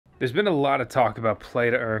There's been a lot of talk about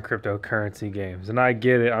play-to-earn cryptocurrency games, and I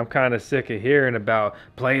get it. I'm kind of sick of hearing about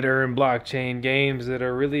play-to-earn blockchain games that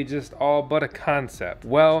are really just all but a concept.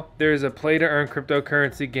 Well, there's a play-to-earn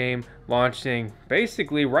cryptocurrency game launching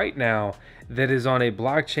basically right now that is on a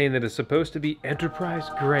blockchain that is supposed to be enterprise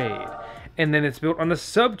grade. And then it's built on a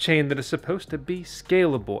subchain that is supposed to be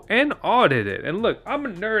scalable and audited. And look, I'm a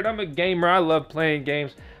nerd, I'm a gamer, I love playing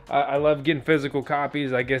games. I love getting physical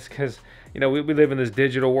copies, I guess, because, you know, we live in this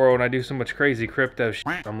digital world and I do so much crazy crypto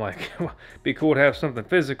shit. I'm like, be cool to have something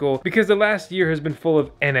physical, because the last year has been full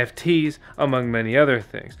of NFTs, among many other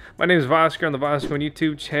things. My name is Vosk on the VoskCoin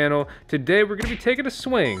YouTube channel. Today we're going to be taking a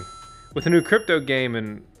swing with a new crypto game,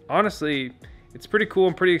 and honestly, it's pretty cool.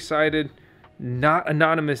 I'm pretty excited. Not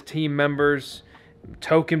anonymous team members,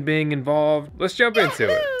 token being involved. Let's jump into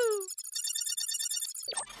it.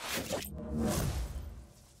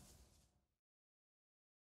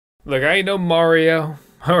 Look, I ain't no Mario,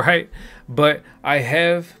 all right, but I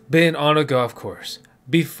have been on a golf course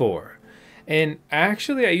before. And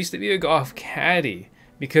actually, I used to be a golf caddy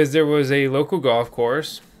because there was a local golf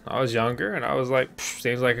course. I was younger and I was like,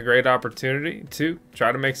 seems like a great opportunity to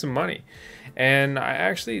try to make some money. And I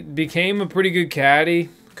actually became a pretty good caddy,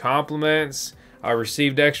 compliments. I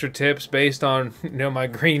received extra tips based on, you know, my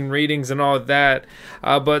green readings and all of that.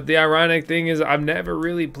 But the ironic thing is I've never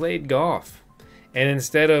really played golf. And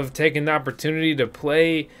instead of taking the opportunity to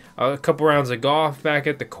play a couple rounds of golf back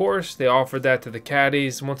at the course, they offered that to the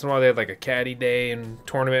caddies. Once in a while they had like a caddy day and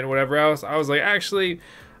tournament and whatever else. I was like, actually,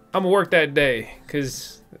 I'm gonna work that day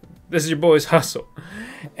because this is your boy's hustle.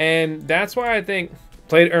 And that's why I think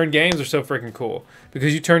play to earn games are so freaking cool,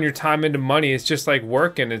 because you turn your time into money. It's just like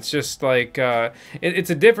working. It's just like it's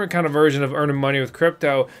a different kind of version of earning money with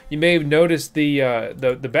crypto. You may have noticed the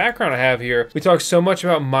background I have here. We talk so much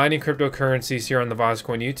about mining cryptocurrencies here on the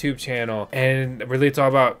VoskCoin YouTube channel, and really it's all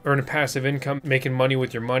about earning passive income, making money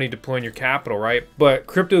with your money, deploying your capital, right? But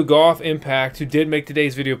Crypto Golf Impact, who did make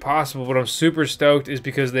today's video possible, but I'm super stoked, is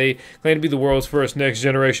because they claim to be the world's first next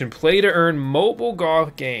generation play to earn mobile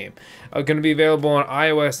golf game. Going to be available on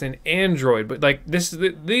iOS and Android. But like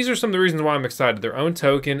these are some of the reasons why I'm excited. Their own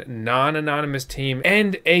token, non-anonymous team,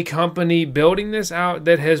 and a company building this out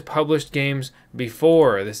that has published games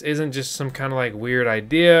before. This isn't just some kind of like weird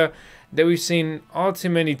idea that we've seen all too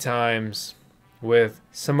many times with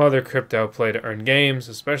some other crypto play to earn games,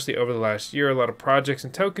 especially over the last year. A lot of projects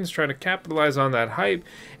and tokens trying to capitalize on that hype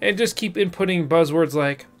and just keep inputting buzzwords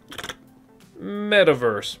like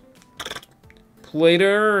metaverse, play to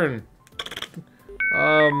earn,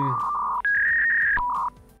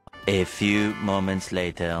 a few moments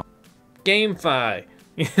later, GameFi.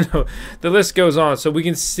 You know, the list goes on. So we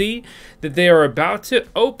can see that they are about to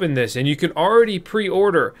open this, and you can already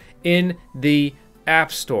pre-order in the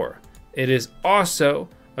App Store. It is also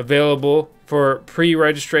available for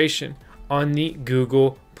pre-registration on the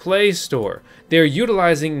Google Play Store. They're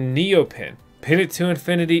utilizing Neopin, Pin It to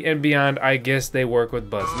Infinity and beyond. I guess they work with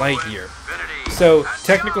Buzz Lightyear. So,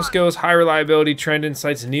 technical skills, high reliability, trend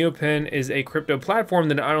insights. Neopin is a crypto platform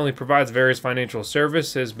that not only provides various financial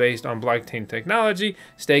services based on blockchain technology,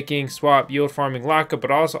 staking, swap, yield farming, lockup, but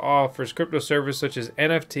also offers crypto services such as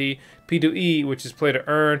NFT, P2E, which is play to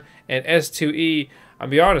earn, and S2E. I'll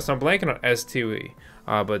be honest, I'm blanking on S2E.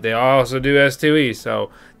 But they also do S2E,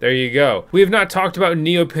 so there you go. We have not talked about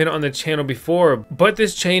Neopin on the channel before, but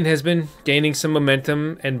this chain has been gaining some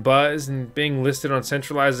momentum and buzz and being listed on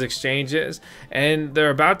centralized exchanges, and they're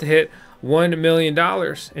about to hit $1 million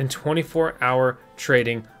in 24-hour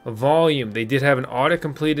trading volume. They did have an audit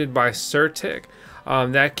completed by Certic.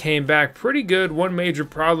 That came back pretty good. One major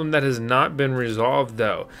problem that has not been resolved,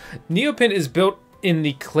 though. Neopin is built in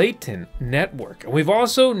the Klaytn network. We've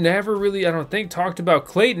also never really, I don't think, talked about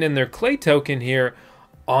Klaytn and their Clay token here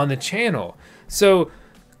on the channel. So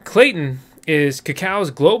Klaytn is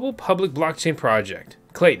Kakao's global public blockchain project.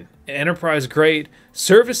 Klaytn, an enterprise-grade,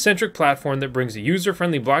 service-centric platform that brings a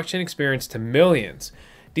user-friendly blockchain experience to millions.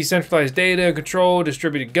 Decentralized data, control,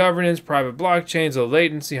 distributed governance, private blockchains, low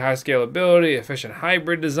latency, high scalability, efficient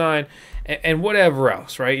hybrid design, and whatever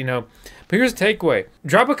else, right? You know, but here's the takeaway.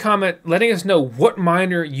 Drop a comment letting us know what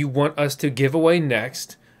miner you want us to give away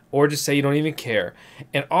next, or just say you don't even care.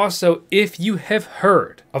 And also, if you have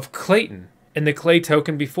heard of Klaytn and the Clay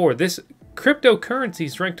token before, this cryptocurrency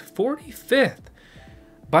is ranked 45th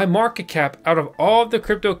by market cap out of all of the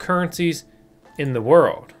cryptocurrencies in the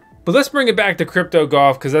world. But let's bring it back to crypto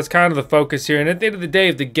golf, because that's kind of the focus here. And at the end of the day,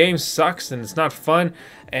 if the game sucks and it's not fun,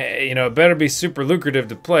 you know, it better be super lucrative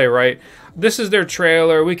to play, right? This is their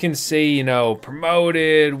trailer. We can see, you know,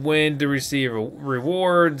 promoted, when to receive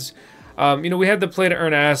rewards. We had the play to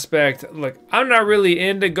earn aspect. Look, I'm not really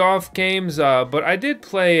into golf games, but I did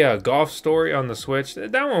play Golf Story on the Switch.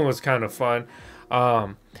 That one was kind of fun.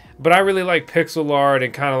 But I really like pixel art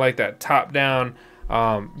and kind of like that top-down,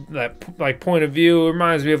 that like point of view. It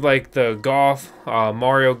reminds me of like the Golf,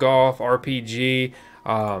 Mario Golf RPG.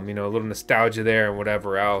 A little nostalgia there and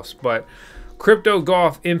whatever else. But Crypto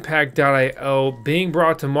Golf Impact.io being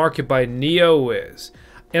brought to market by NeoWiz.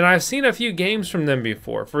 And I've seen a few games from them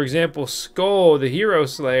before. For example, Skull, the Hero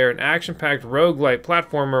Slayer, an action-packed roguelite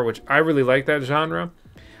platformer, which I really like that genre,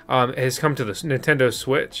 has come to the Nintendo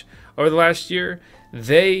Switch over the last year.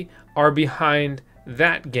 They are behind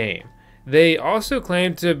that game. They also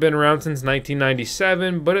claim to have been around since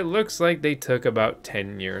 1997, but it looks like they took about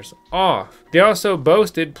 10 years off. They also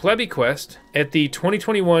boasted PlebiQuest at the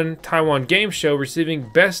 2021 Taiwan Game Show,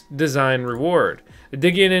 receiving Best Design Reward.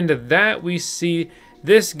 Digging into that, we see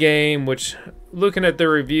this game, which, looking at the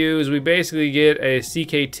reviews, we basically get a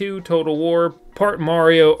CK2 Total War, part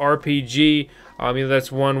Mario RPG.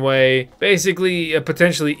 That's one way. Basically, a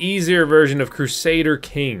potentially easier version of Crusader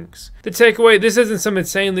Kings. The takeaway, this isn't some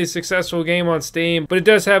insanely successful game on Steam, but it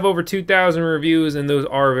does have over 2,000 reviews, and those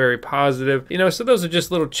are very positive. So those are just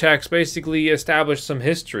little checks, basically establish some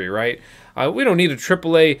history, right? We don't need a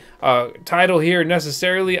AAA title here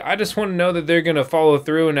necessarily. I just want to know that they're going to follow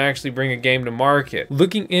through and actually bring a game to market.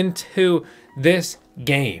 Looking into this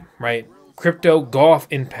game, right? Crypto Golf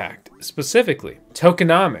Impact, specifically.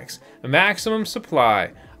 Tokenomics, a maximum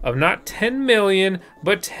supply of not 10 million,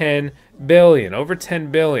 but 10 billion. Over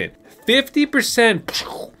 10 billion.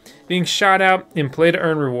 50% being shot out in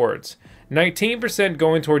play-to-earn rewards. 19%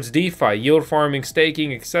 going towards DeFi, yield farming,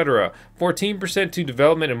 staking, etc. 14% to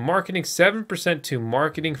development and marketing, 7% to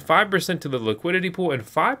marketing, 5% to the liquidity pool, and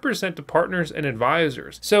 5% to partners and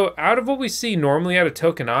advisors. So out of what we see normally out of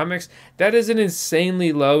Tokenomics, that is an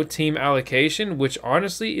insanely low team allocation, which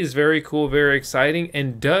honestly is very cool, very exciting,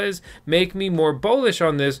 and does make me more bullish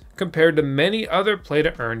on this compared to many other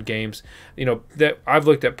play-to-earn games, that I've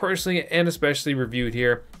looked at personally and especially reviewed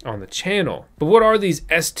here on the channel. But what are these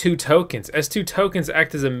S2 tokens? S2 tokens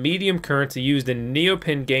act as a medium currency used in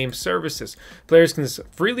Neopin game services. Players can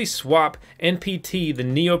freely swap NPT, the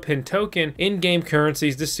Neopin token, in-game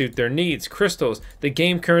currencies to suit their needs. Crystals, the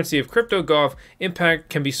game currency of Crypto Golf Impact,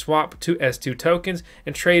 can be swapped to S2 tokens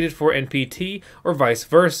and traded for NPT or vice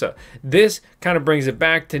versa. This kind of brings it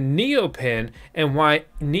back to Neopin and why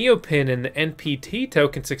Neopin and the NPT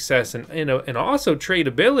token success and also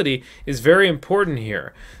tradability is very important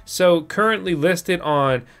here. So currently listed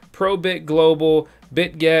on Probit Global,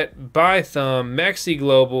 BitGet, Bythumb, Mexi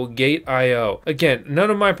Global, Gate.io. Again, none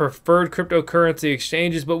of my preferred cryptocurrency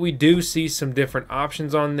exchanges, but we do see some different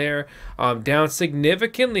options on there. Down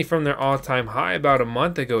significantly from their all-time high about a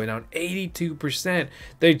month ago, down 82%.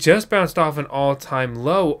 They just bounced off an all-time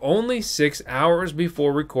low only 6 hours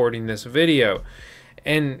before recording this video.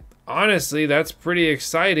 And honestly, that's pretty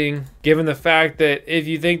exciting given the fact that if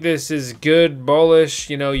you think this is good, bullish,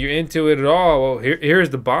 you're into it at all, well,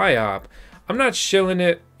 here's the buy op. I'm not shilling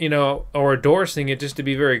it, or endorsing it, just to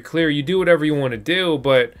be very clear. You do whatever you want to do,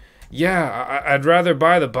 but yeah, I'd rather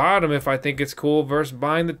buy the bottom if I think it's cool versus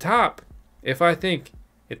buying the top if I think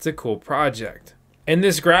it's a cool project. And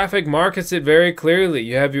this graphic markets it very clearly.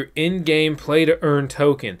 You have your in-game play-to-earn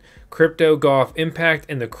token, Crypto Golf Impact,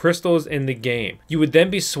 and the crystals in the game. You would then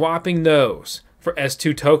be swapping those for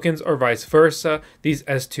S2 tokens or vice versa. These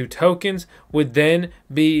S2 tokens would then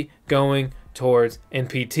be going towards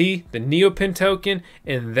NPT, the Neopin token,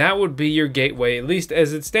 and that would be your gateway, at least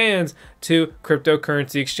as it stands, to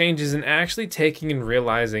cryptocurrency exchanges and actually taking and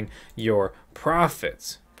realizing your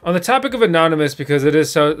profits. On the topic of anonymous, because it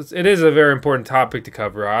is a very important topic to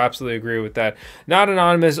cover, I absolutely agree with that. Not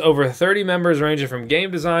anonymous, over 30 members ranging from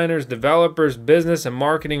game designers, developers, business, and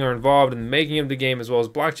marketing are involved in the making of the game, as well as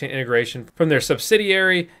blockchain integration from their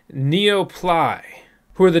subsidiary Neoply,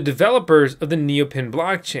 who are the developers of the Neopin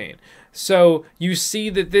blockchain. So you see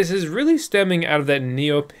that this is really stemming out of that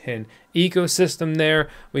Neopin ecosystem there.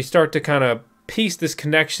 We start to kind of piece this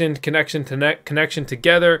connection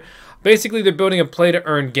together. Basically, they're building a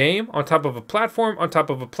play-to-earn game on top of a platform on top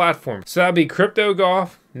of a platform. So that'd be Crypto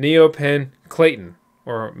Golf, Neopin, Klaytn,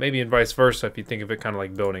 or maybe in vice versa if you think of it kind of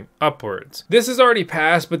like building upwards. This has already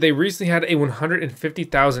passed, but they recently had a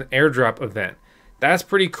 150,000 airdrop event. That's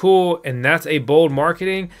pretty cool, and that's a bold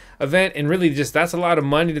marketing event, and really just that's a lot of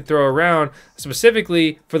money to throw around,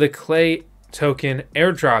 specifically for the token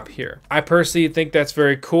airdrop here. I personally think that's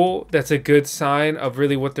very cool. That's a good sign of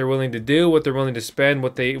really what they're willing to do, what they're willing to spend,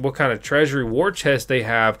 what kind of treasury war chest they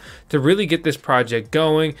have to really get this project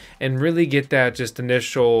going and really get that just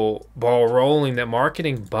initial ball rolling, that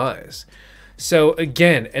marketing buzz. So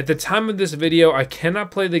again, at the time of this video, I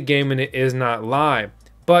cannot play the game and it is not live,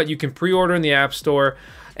 but you can pre-order in the App Store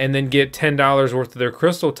and then get $10 worth of their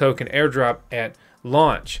Crystal token airdrop at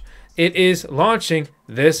launch. It is launching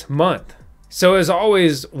this month. So as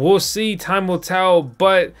always, we'll see, time will tell,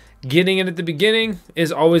 but getting in at the beginning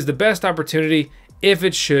is always the best opportunity if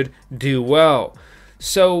it should do well.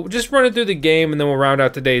 So just running through the game and then we'll round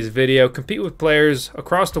out today's video. Compete with players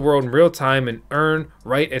across the world in real time and earn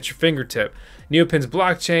right at your fingertip. Neopin's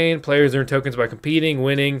blockchain, players earn tokens by competing,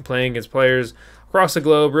 winning, playing against players across the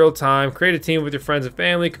globe, real time. Create a team with your friends and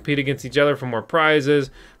family, compete against each other for more prizes.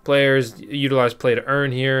 Players utilize play to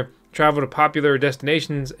earn here. Travel to popular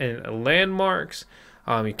destinations and landmarks.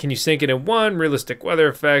 Can you sink it in one? Realistic weather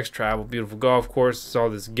effects, travel, beautiful golf courses, all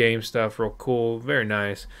this game stuff, real cool, very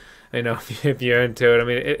nice. You know, if you're into it. I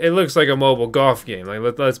mean, it looks like a mobile golf game.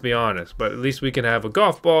 Like, let's be honest. But at least we can have a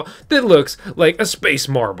golf ball that looks like a space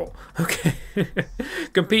marble. Okay.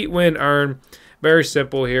 Compete, win, earn. Very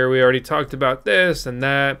simple here. We already talked about this and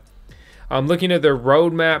that. Looking at their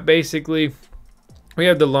roadmap, basically. We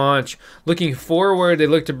have the launch. Looking forward, they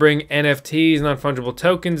look to bring NFTs, non-fungible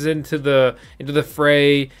tokens, into the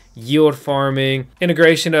fray. Yield farming,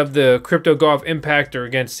 integration of the crypto golf impactor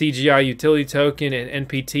against CGI utility token and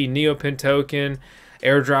NPT Neopin token,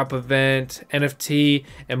 airdrop event, NFT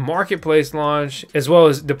and marketplace launch, as well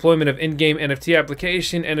as deployment of in-game NFT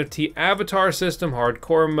application, NFT avatar system,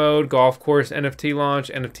 hardcore mode, golf course NFT launch,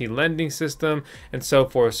 NFT lending system, and so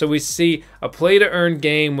forth. So we see a play to earn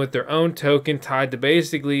game with their own token tied to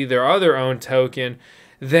basically their other own token,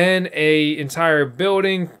 then a entire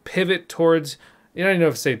building pivot towards, I don't even know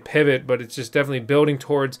if to say pivot, but it's just definitely building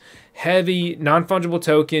towards heavy non-fungible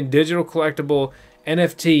token, digital collectible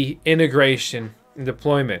NFT integration and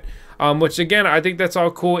deployment. Which again, I think that's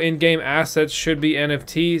all cool. In-game assets should be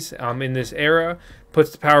NFTs in this era.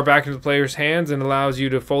 Puts the power back into the player's hands and allows you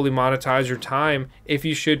to fully monetize your time if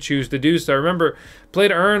you should choose to do so. Remember, play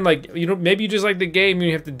to earn, like, you know, maybe you just like the game and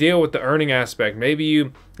you have to deal with the earning aspect. Maybe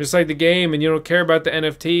you just like the game and you don't care about the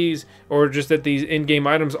NFTs, or just that these in-game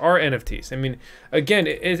items are NFTs. I mean, again,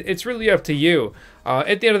 it's really up to you.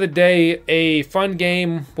 At the end of the day, a fun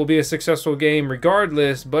game will be a successful game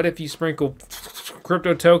regardless, but if you sprinkle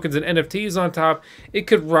crypto tokens and NFTs on top, it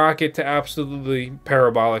could rocket to absolutely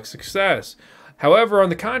parabolic success. However, on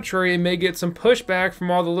the contrary, it may get some pushback from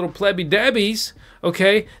all the little plebby debbies,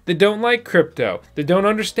 okay, that don't like crypto, that don't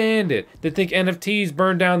understand it, that think NFTs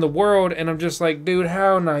burn down the world. And I'm just like, dude,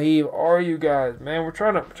 how naive are you guys, man? We're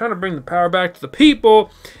trying to bring the power back to the people,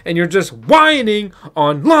 and you're just whining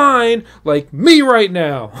online like me right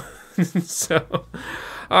now. So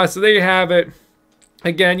there you have it.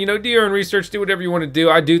 Again, you know, do your own research, do whatever you want to do.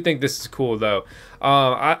 I do think this is cool, though.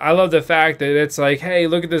 I love the fact that it's like, hey,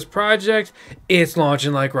 look at this project. It's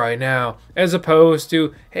launching like right now. As opposed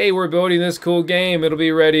to, hey, we're building this cool game. It'll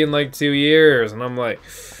be ready in like 2 years. And I'm like,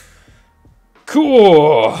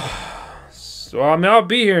 cool. So, I mean, I'll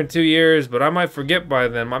be here in 2 years, but I might forget by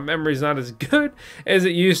then. My memory's not as good as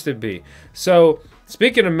it used to be. So,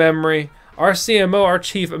 speaking of memory, our CMO, our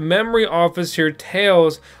Chief Memory Officer,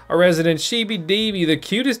 Tails, our resident Sheeby Deeby, the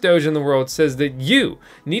cutest doge in the world, says that you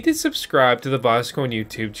need to subscribe to the VoskCoin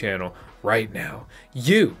YouTube channel right now.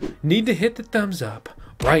 You need to hit the thumbs up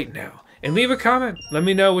right now and leave a comment. Let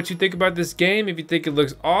me know what you think about this game. If you think it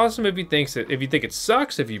looks awesome, if you think it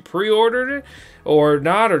sucks, if you pre-ordered it or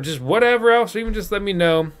not, or just whatever else, or even just let me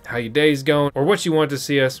know how your day's going or what you want to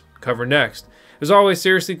see us cover next. As always,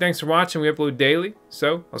 seriously, thanks for watching. We upload daily,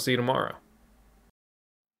 so I'll see you tomorrow.